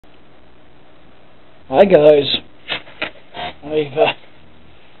Hi guys, I've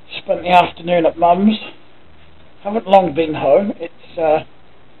spent the afternoon at Mum's. Haven't long been home. It's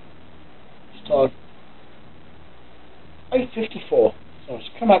 8:54, so it's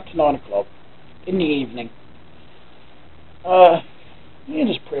come up to 9 o'clock in the evening.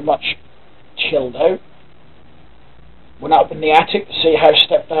 Just pretty much chilled out. Went up in the attic to see how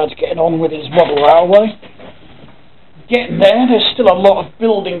Stepdad's getting on with his model railway. Getting there, there's still a lot of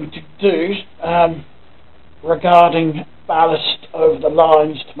building to do regarding ballast over the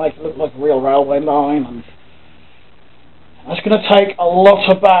lines to make it look like a real railway line, and it's going to take a lot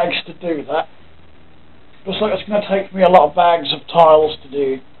of bags to do that. Looks like it's going to take me a lot of bags of tiles to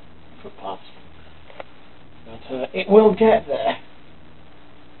do footpaths, but it will get there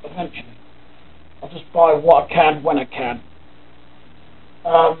eventually. I'll just buy what I can when I can.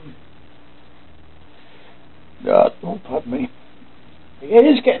 Pardon me. It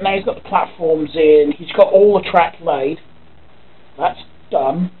is getting there. He's got the platforms in. He's got all the track laid. That's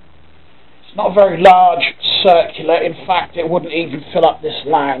done. It's not a very large circular. In fact, it wouldn't even fill up this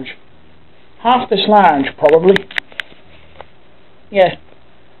lounge. Half this lounge, probably. Yeah.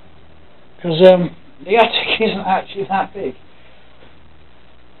 Because the attic isn't actually that big.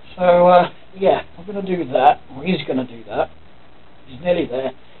 So, yeah, I'm going to do that. Or he's going to do that. He's nearly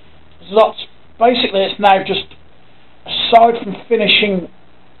there. There's lots. Basically, it's now just, aside from finishing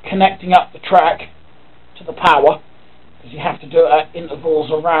connecting up the track to the power, because you have to do it at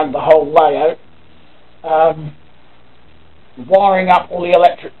intervals around the whole layout, wiring up all the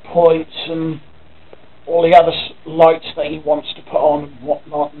electric points and all the other lights that he wants to put on and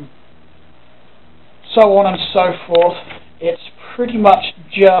whatnot, and so on and so forth. It's pretty much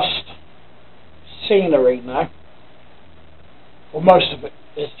just scenery now. Well, most of it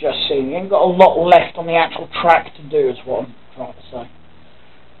is just scenery. You ain't got a lot left on the actual track to do, is what I'm trying to say.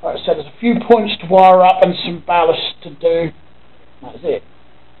 Like I said, there's a few points to wire up and some ballast to do. That's it,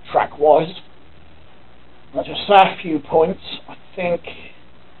 track-wise. That's just a few points. I think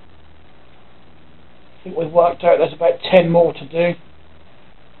we've worked out there's about 10 more to do.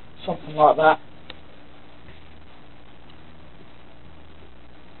 Something like that.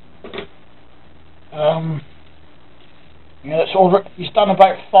 It's all, he's done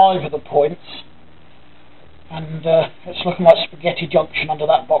about 5 of the points, and it's looking like spaghetti junction under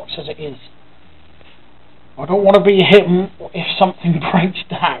that box as it is. I don't want to be him if something breaks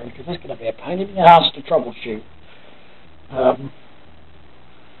down, because it's going to be a pain in the ass to troubleshoot. I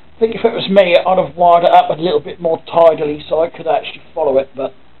think if it was me, I'd have wired it up a little bit more tidily so I could actually follow it,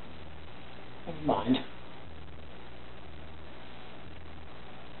 but never mind.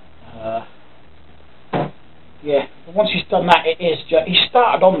 Yeah, but once he's done that, it is just, he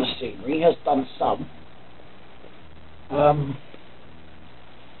started on the scenery, he has done some.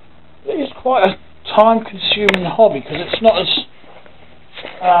 It is quite a time-consuming hobby, because it's not as,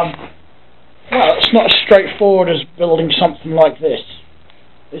 it's not as straightforward as building something like this.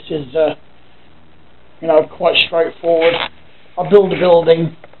 This is, quite straightforward. I build a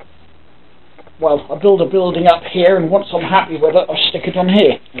building up here, and once I'm happy with it, I stick it on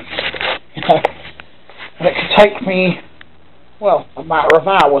here. And it could take me, a matter of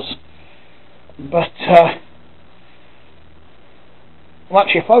hours. But,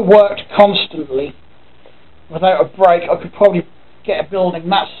 actually, if I worked constantly, without a break, I could probably get a building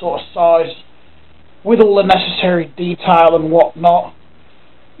that sort of size, with all the necessary detail and whatnot,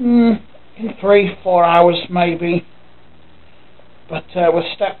 in 3-4 hours maybe. But with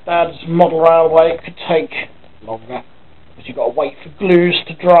Stepdad's model railway, it could take longer, because you've got to wait for glues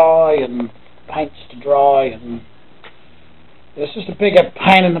to dry and paints to dry, and it's just a bigger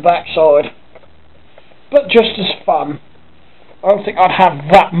pain in the backside, but just as fun. I don't think I'd have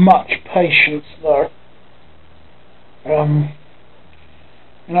that much patience though. As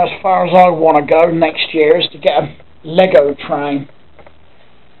far as I want to go next year is to get a Lego train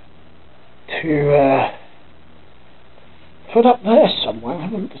to put up there somewhere. I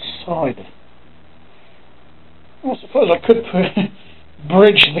haven't decided. I suppose I could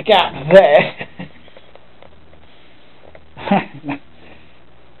bridge the gap there.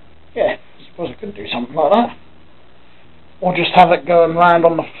 Yeah, I suppose I could do something like that. Or just have it going round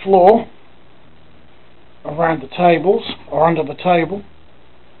on the floor, around the tables, or under the table.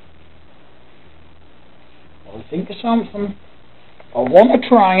 I'll think of something. I want a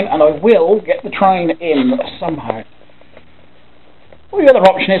train, and I will get the train in somehow. Well, the other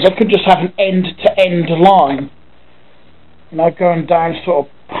option is I could just have an end-to-end line. Going down sort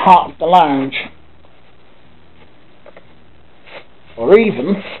of part of the lounge. Or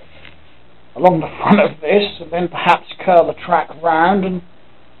even along the front of this, and then perhaps curl the track round and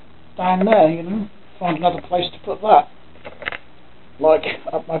down there, find another place to put that. Like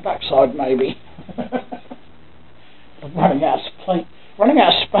up my backside, maybe. I'm running out of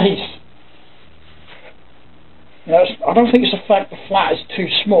space. You know, I don't think it's the fact the flat is too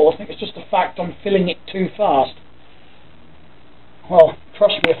small. I think it's just the fact I'm filling it too fast. Well,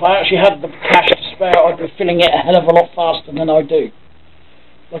 trust me, if I actually had the cash to spare, I'd be filling it a hell of a lot faster than I do.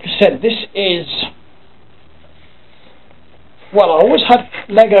 Like I said, this is... Well, I always had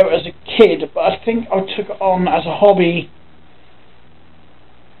Lego as a kid, but I think I took it on as a hobby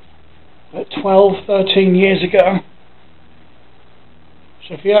 12, 13 years ago.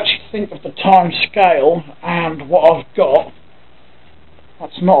 So if you actually think of the time scale and what I've got,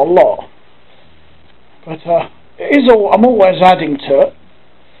 that's not a lot. But it is all, I'm always adding to it.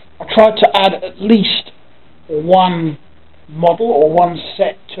 I try to add at least one model or one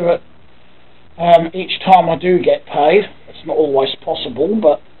set to it each time I do get paid. It's not always possible,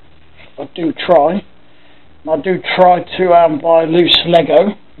 but I do try. And I do try to buy loose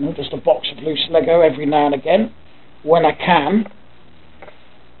Lego, you know, just a box of loose Lego every now and again, when I can.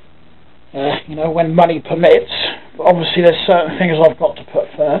 You know, when money permits. But obviously there's certain things I've got to put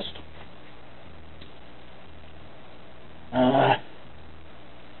first.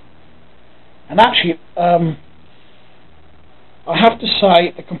 And actually, I have to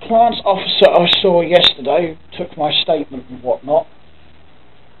say, the compliance officer I saw yesterday, who took my statement and whatnot,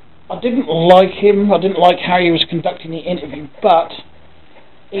 I didn't like him, I didn't like how he was conducting the interview, but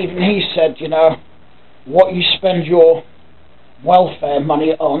even he said, you know, what you spend your welfare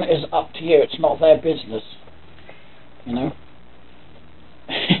money on is up to you, it's not their business, you know.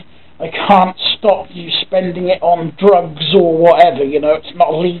 They can't stop you spending it on drugs or whatever, you know, it's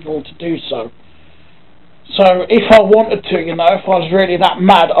not legal to do so. So if I wanted to, you know, if I was really that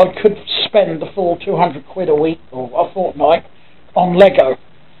mad, I could spend the full 200 quid a week or a fortnight on Lego.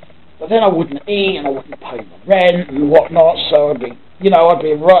 But then I wouldn't eat and I wouldn't pay my rent and whatnot, so I'd be, you know, I'd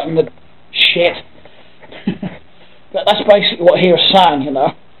be right in the shit. But that's basically what he was saying, you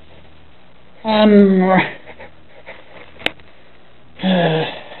know. And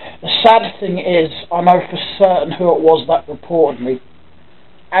the sad thing is, I know for certain who it was that reported me.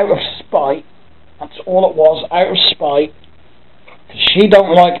 Out of spite, that's all it was, out of spite, because she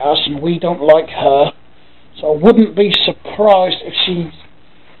don't like us and we don't like her. So I wouldn't be surprised if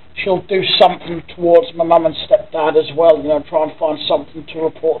she'll do something towards my mum and stepdad as well, you know, try and find something to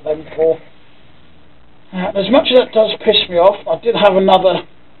report them for. As much as that does piss me off, I did have another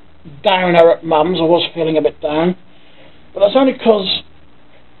downer at mum's. I was feeling a bit down, but that's only because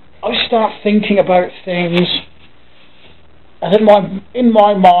I start thinking about things, and in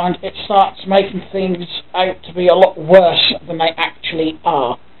my mind it starts making things out to be a lot worse than they actually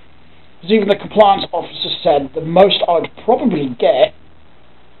are. Because even the compliance officer said the most I'd probably get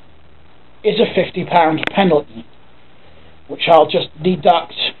is a £50 penalty, which I'll just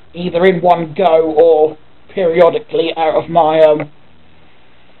deduct either in one go or periodically out of my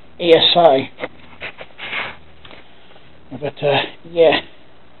ESA. But yeah,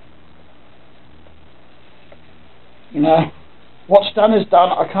 you know, what's done is done.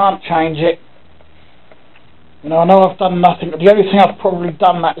 I can't change it. You know, I know I've done nothing. The only thing I've probably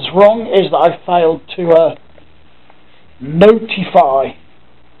done that is wrong is that I've failed to notify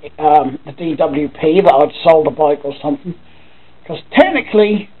the DWP that I'd sold a bike or something. Because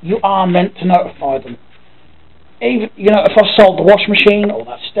technically, you are meant to notify them. Even, you know, if I sold the wash machine or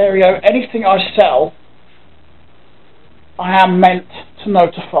that stereo, anything I sell, I am meant to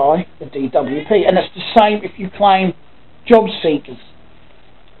notify the DWP. And it's the same if you claim job seekers.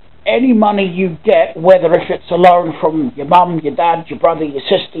 Any money you get, whether if it's a loan from your mum, your dad, your brother, your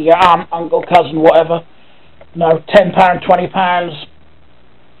sister, your aunt, uncle, cousin, whatever, you know, £10, £20,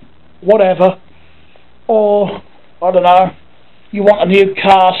 whatever, or, I don't know, you want a new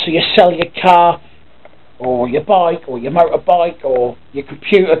car, so you sell your car, or your bike, or your motorbike, or your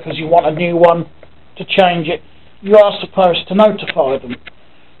computer because you want a new one to change it, you are supposed to notify them.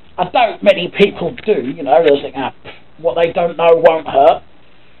 I doubt many people do, you know, they think, what they don't know won't hurt.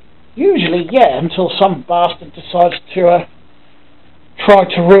 Usually, yeah, until some bastard decides to try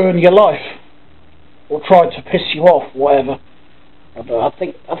to ruin your life, or try to piss you off, whatever. I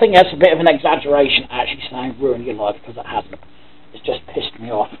think that's a bit of an exaggeration, actually saying ruin your life, because it hasn't. It's just pissed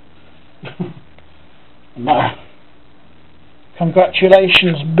me off. No.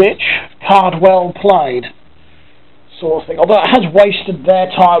 Congratulations, bitch. Card well played. Sort of thing. Although it has wasted their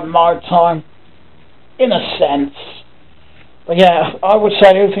time, my time, in a sense. But yeah, I would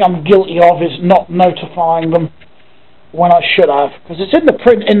say the only thing I'm guilty of is not notifying them when I should have. Because it's in the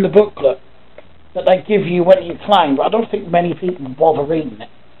print, in the booklet, that they give you when you claim, but I don't think many people bother reading it.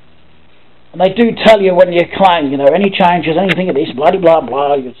 And they do tell you when you claim, any changes, anything of this, blah, blah,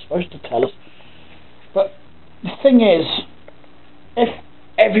 blah, you're supposed to tell us. But the thing is, if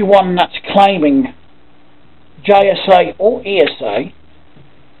everyone that's claiming JSA or ESA,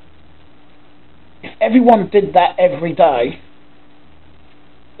 if everyone did that every day,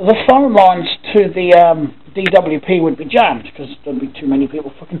 the phone lines to the DWP would be jammed, because there'd be too many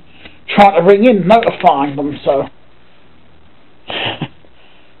people fucking trying to ring in, notifying them, so...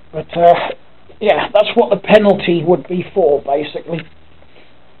 But, yeah, that's what the penalty would be for, basically,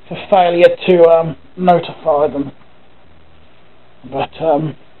 for failure to notify them. But,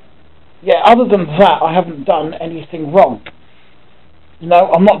 yeah, other than that, I haven't done anything wrong.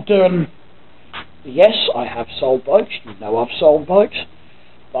 I'm not doing... Yes, I have sold bikes, I've sold bikes,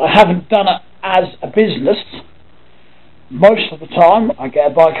 but I haven't done it as a business. Most of the time, I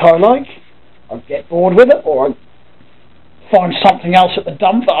get a bike I like, I get bored with it, or I find something else at the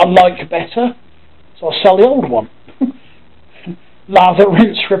dump that I like better, so I sell the old one. Lather,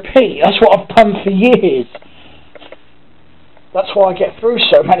 rinse, repeat. That's what I've done for years. That's why I get through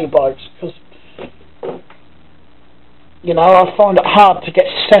so many bikes, because I find it hard to get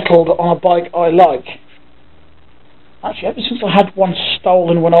settled on a bike I like. Actually, ever since I had one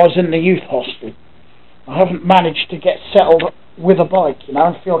stolen when I was in the youth hostel, I haven't managed to get settled with a bike,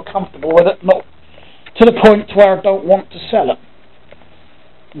 and feel comfortable with it, not to the point where I don't want to sell it.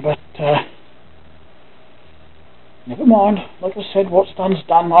 But, never mind. Like I said, what's done's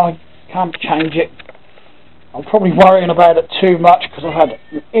done. I can't change it. I'm probably worrying about it too much, because I've had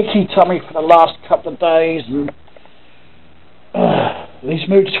an icky tummy for the last couple of days, and these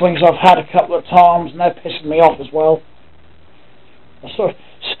mood swings I've had a couple of times, and they're pissing me off as well. So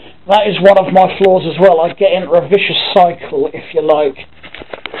that is one of my flaws as well. I get into a vicious cycle, if you like.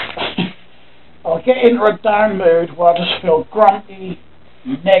 I'll get into a down mood where I just feel grumpy,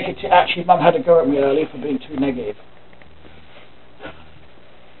 negative. Actually, Mum had to go at me earlier for being too negative.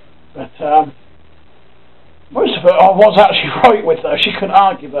 But most of it I was actually right with, though. She couldn't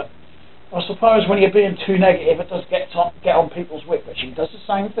argue, but I suppose when you're being too negative, it does get on people's wit. But she does the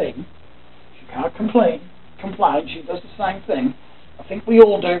same thing. She can't complain. She does the same thing. I think we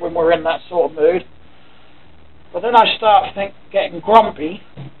all do when we're in that sort of mood. But then I start getting grumpy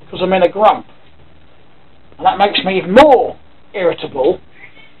because I'm in a grump. And that makes me even more irritable.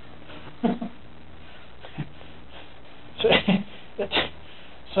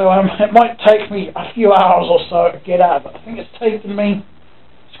 So it might take me a few hours or so to get out, but I think it's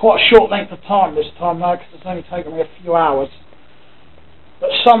quite a short length of time this time now, because it's only taken me a few hours.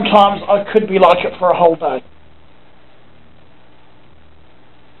 But sometimes I could be like it for a whole day.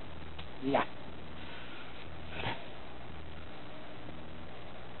 Yeah.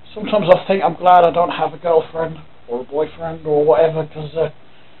 Sometimes I think I'm glad I don't have a girlfriend or a boyfriend or whatever, because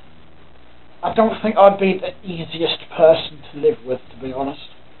I don't think I'd be the easiest person to live with, to be honest.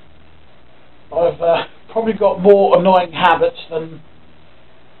 I've probably got more annoying habits than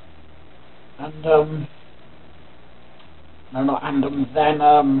what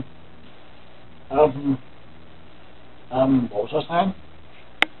was I saying?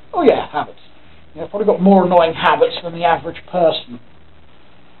 Oh yeah, habits. Yeah, I've probably got more annoying habits than the average person.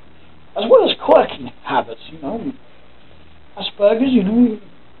 As well as quirky habits, Asperger's,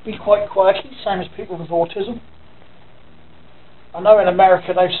 be quite quirky, same as people with autism. I know in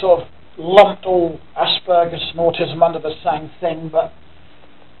America they've sort of lumped all Asperger's and autism under the same thing, but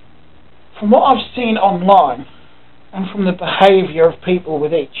from what I've seen online, and from the behaviour of people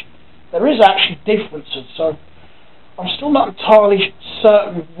with each, there is actually differences, so I'm still not entirely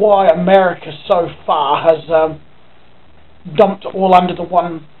certain why America so far has dumped it all under the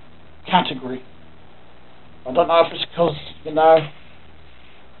one category. I don't know if it's because,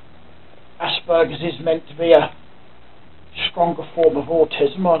 Asperger's is meant to be a stronger form of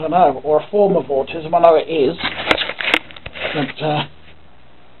autism, I don't know, or a form of autism, I know it is, but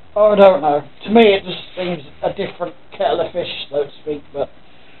I don't know. To me it just seems a different kettle of fish, so to speak, but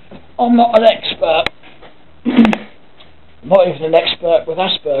I'm not an expert. I'm not even an expert with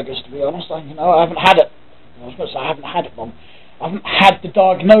Asperger's, to be honest. I haven't had it. I was going to say I haven't had it long. I haven't had the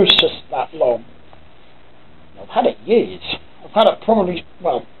diagnosis that long. I've had it years. I've had it probably,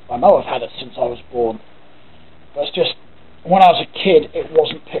 I know I've had it since I was born. But it's just, when I was a kid, it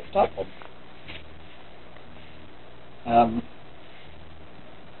wasn't picked up on.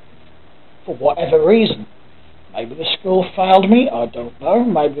 For whatever reason. Maybe the school failed me, I don't know.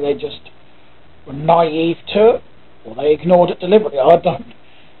 Maybe they just were naive to it, or they ignored it deliberately. I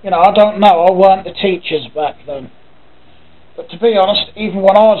don't know. I weren't the teachers back then. But to be honest, even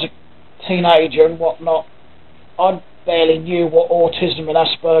when I was a teenager and whatnot, I barely knew what autism and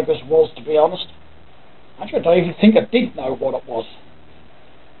Asperger's was, to be honest. Actually, I don't even think I did know what it was.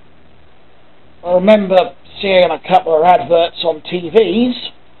 I remember seeing a couple of adverts on TV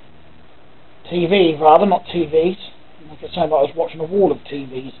rather, not TVs. Like it sounded like I was watching a wall of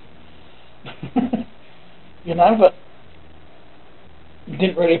TVs. You know, but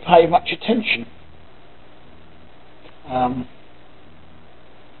didn't really pay much attention. I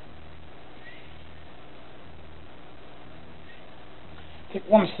think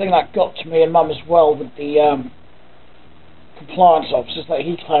one thing that got to me and Mum as well with the compliance officers, that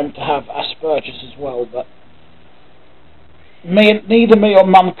he claimed to have Asperger's as well, but neither me or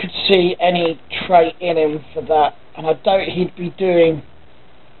Mum could see any trait in him for that, and I doubt he'd be doing,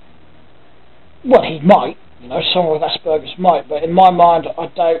 well, he might, you know, someone with Asperger's might, but in my mind I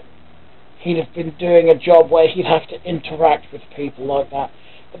doubt he'd have been doing a job where he'd have to interact with people like that.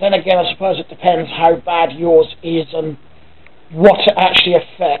 But then again, I suppose it depends how bad yours is and what it actually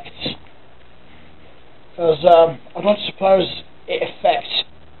affects. Because I don't suppose it affects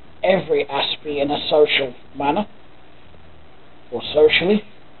every aspect in a social manner. Or socially,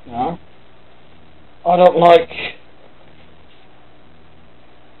 no. I don't like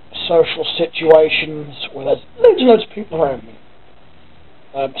social situations where there's loads and loads of people around me.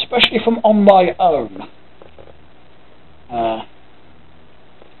 Especially if I'm on my own.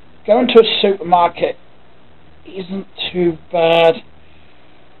 Going to a supermarket isn't too bad.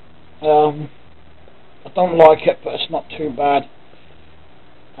 I don't like it, but it's not too bad.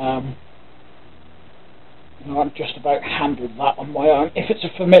 You know, I can just about handle that on my own. If it's a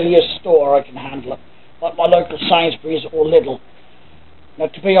familiar store, I can handle it. Like my local Sainsbury's or Lidl. Now,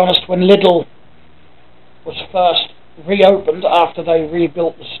 to be honest, when Lidl was first reopened after they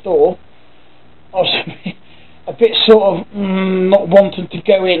rebuilt the store, I was a bit sort of not wanting to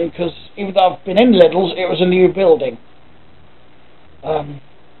go in, because even though I've been in Lidl's, it was a new building.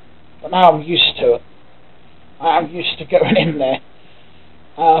 But now I'm used to it. I'm used to going in there.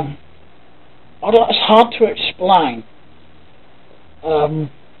 It's hard to explain.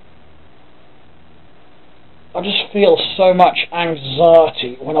 I just feel so much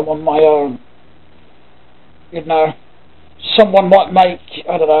anxiety when I'm on my own. You know, someone might make,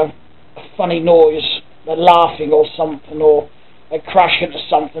 I don't know, a funny noise, they're laughing or something, or they crash into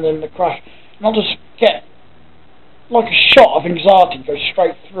something in the crash, and I'll just get like a shot of anxiety go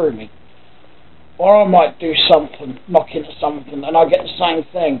straight through me. Or I might do something, knock into something, and I get the same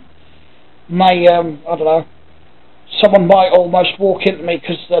thing. I don't know, someone might almost walk into me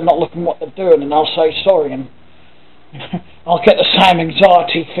because they're not looking what they're doing, and I'll say sorry, and I'll get the same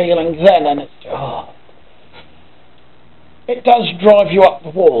anxiety feeling then, and it does drive you up the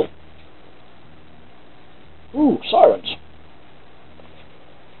wall. Ooh, sirens.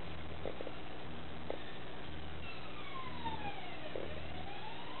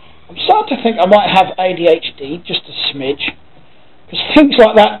 I'm starting to think I might have ADHD, just a smidge, because things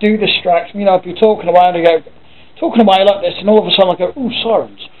like that do distract me. You know, I'd be talking away and I go, talking away like this, and all of a sudden I go, ooh,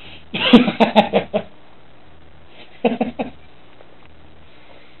 sirens.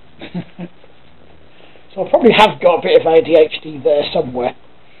 So I probably have got a bit of ADHD there somewhere.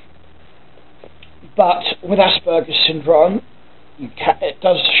 But with Asperger's syndrome, it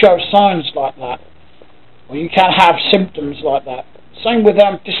does show signs like that, or you can have symptoms like that. Same with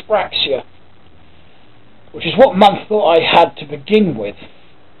dyspraxia, which is what Mum thought I had to begin with,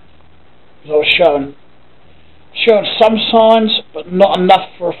 because I was showing some signs, but not enough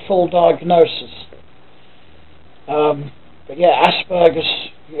for a full diagnosis. But yeah,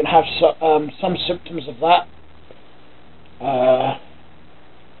 Asperger's, you can have some symptoms of that.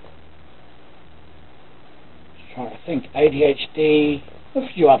 Trying to think, ADHD, a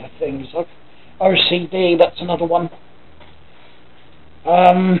few other things, like OCD, that's another one.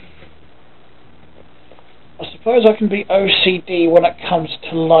 I suppose I can be OCD when it comes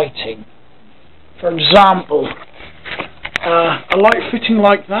to lighting. For example, a light fitting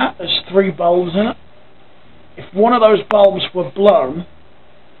like that, there's 3 bulbs in it. If one of those bulbs were blown,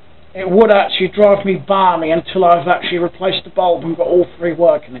 it would actually drive me balmy until I've actually replaced the bulb and got all 3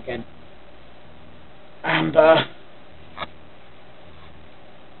 working again. And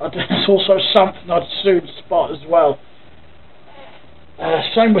it's also something I'd soon spot as well.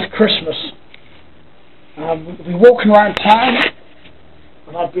 Same with Christmas. We'd be walking around town,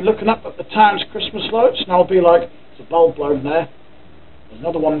 and I'd be looking up at the town's Christmas lights, and I'll be like, there's a bulb blown there, there's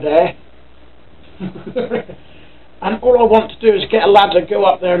another one there. And all I want to do is get a ladder, go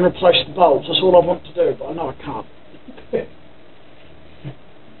up there and replace the bulbs. That's all I want to do, but I know I can't.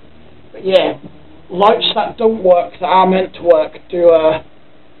 But yeah, lights that don't work, that are meant to work, do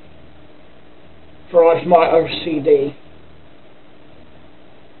drives my OCD.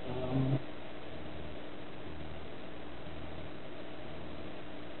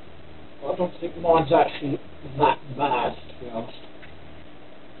 I don't think mine's actually that bad, to be honest.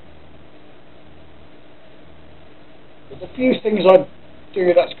 There's a few things I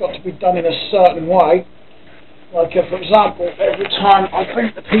do that's got to be done in a certain way. Like, for example, every time I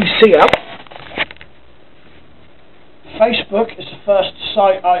boot the PC up, Facebook is the first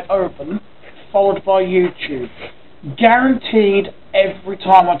site I open, followed by YouTube. Guaranteed every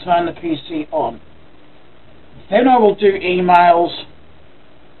time I turn the PC on. Then I will do emails,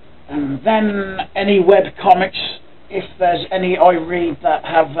 and then any web comics, if there's any I read that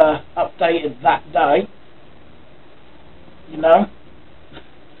have updated that day. You know?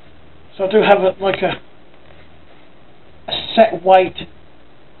 So I do have a set weight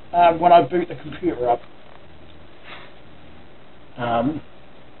when I boot the computer up. And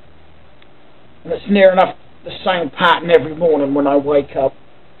it's near enough the same pattern every morning when I wake up.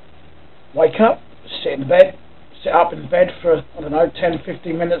 Sit up in bed for, I don't know,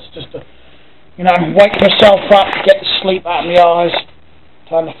 10-15 minutes just to, you know, wake myself up, get the sleep out of my eyes,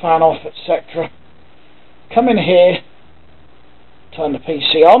 turn the fan off, etc. Come in here, turn the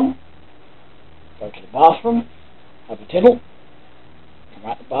PC on, go to the bathroom, have a tiddle, come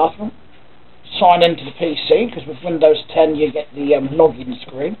out the bathroom, sign into the PC, because with Windows 10 you get the login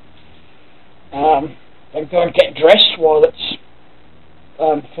screen. Then go and get dressed while it's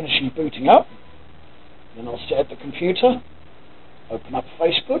finishing booting up. Then I'll sit at the computer, open up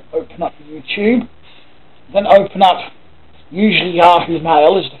Facebook, open up YouTube, then open up, usually Yahoo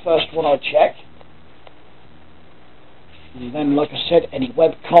Mail is the first one I check. And then, like I said, any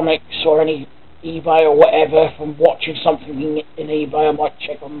web comics or any eBay or whatever, if I'm watching something in eBay I might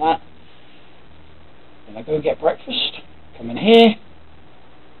check on that. Then I go and get breakfast, come in here,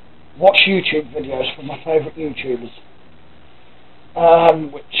 watch YouTube videos from my favourite YouTubers.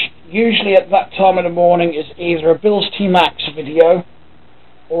 Which usually at that time of the morning is either a Bill's T Max video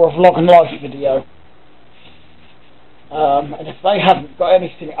or a Vlog and Life video. And if they haven't got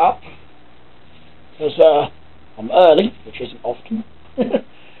anything up, because I'm early, which isn't often,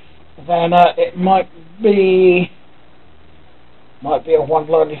 then it might be a One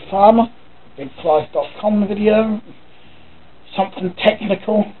Lonely Farmer, BigClive.com video, something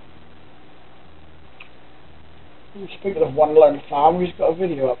technical. Speaking of One Lonely Farmer, he's got a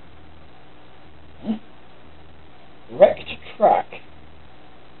video up. Wrecked truck.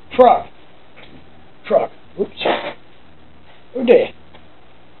 Oops. Oh dear.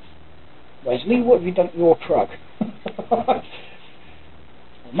 Wesley, what have you done to your truck?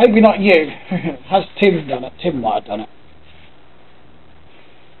 Maybe not you. Has Tim done it? Tim might have done it.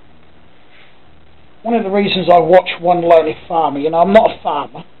 One of the reasons I watch One Lonely Farmer, you know, I'm not a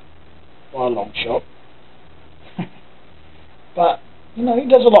farmer by a long shot. But, you know, he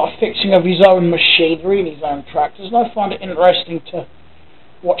does a lot of fixing of his own machinery and his own tractors, and I find it interesting to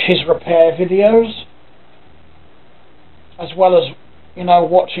watch his repair videos, as well as, you know,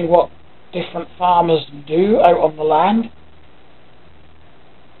 watching what different farmers do out on the land.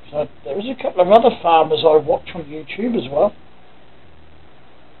 So there's a couple of other farmers I watch on YouTube as well.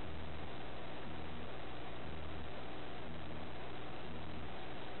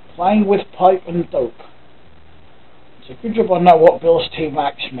 Playing with pipe and dope. It's a good job I know what Bill's T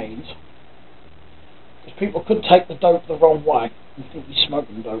Max means, because people could take the dope the wrong way and think you're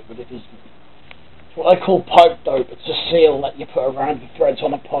smoking dope, but it isn't. It's what they call pipe dope. It's a seal that you put around the threads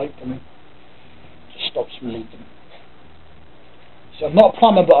on a pipe and it just stops them leaking. So I'm not a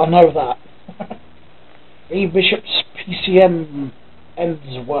plumber, but I know that. E. Bishop's PCM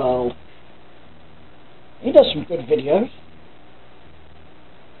Ends World. He does some good videos.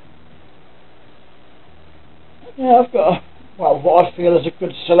 Yeah, I've got what I feel is a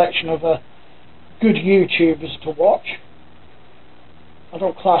good selection of good YouTubers to watch. I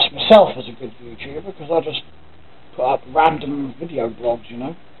don't class myself as a good YouTuber because I just put up random video blogs, you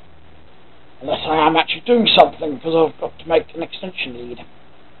know. Unless I am actually doing something, because I've got to make an extension lead.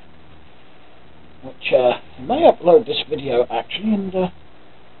 Which, I may upload this video actually and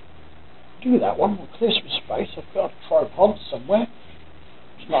do that one. We'll clear some space. I've got a tripod somewhere.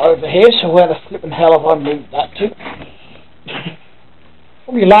 It's not over here, so where the flipping hell have I moved that to?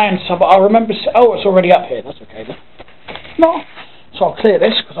 Probably lying somewhere. I remember. Oh, it's already up here. That's okay then. No. So I'll clear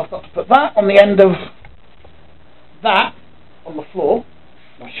this because I've got to put that on the end of that on the floor.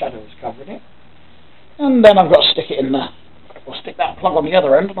 My shadow is covering it. And then I've got to stick it in there. I'll stick that plug on the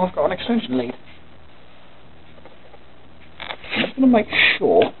other end and I've got an extension lead. I'm just going to make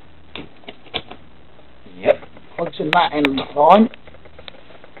sure. Yep, plugs in that end fine.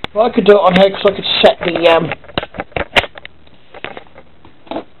 But I could do it on here because I could set the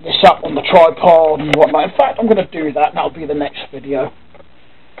this up on the tripod and whatnot. In fact, I'm going to do that, and that'll be the next video.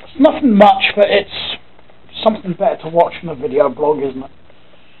 It's nothing much, but it's something better to watch than a video blog, isn't it?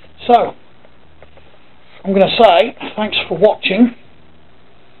 So, I'm going to say thanks for watching,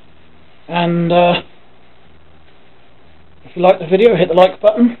 and if you liked the video, hit the like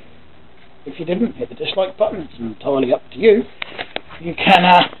button. If you didn't, hit the dislike button. It's entirely up to you. You can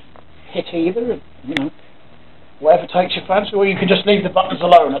hit either, you know, whatever takes your fancy, or you can just leave the buttons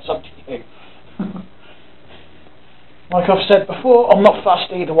alone. It's up to you. Like I've said before, I'm not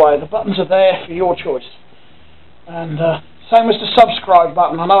fussed either way. The buttons are there for your choice. And same as the subscribe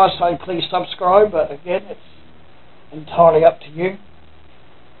button. I know I say please subscribe, but again, it's entirely up to you.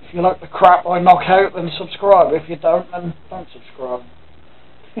 If you like the crap I knock out, then subscribe. If you don't, then don't subscribe.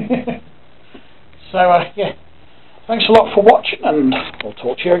 So, yeah. Thanks a lot for watching, and I'll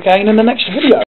talk to you again in the next video.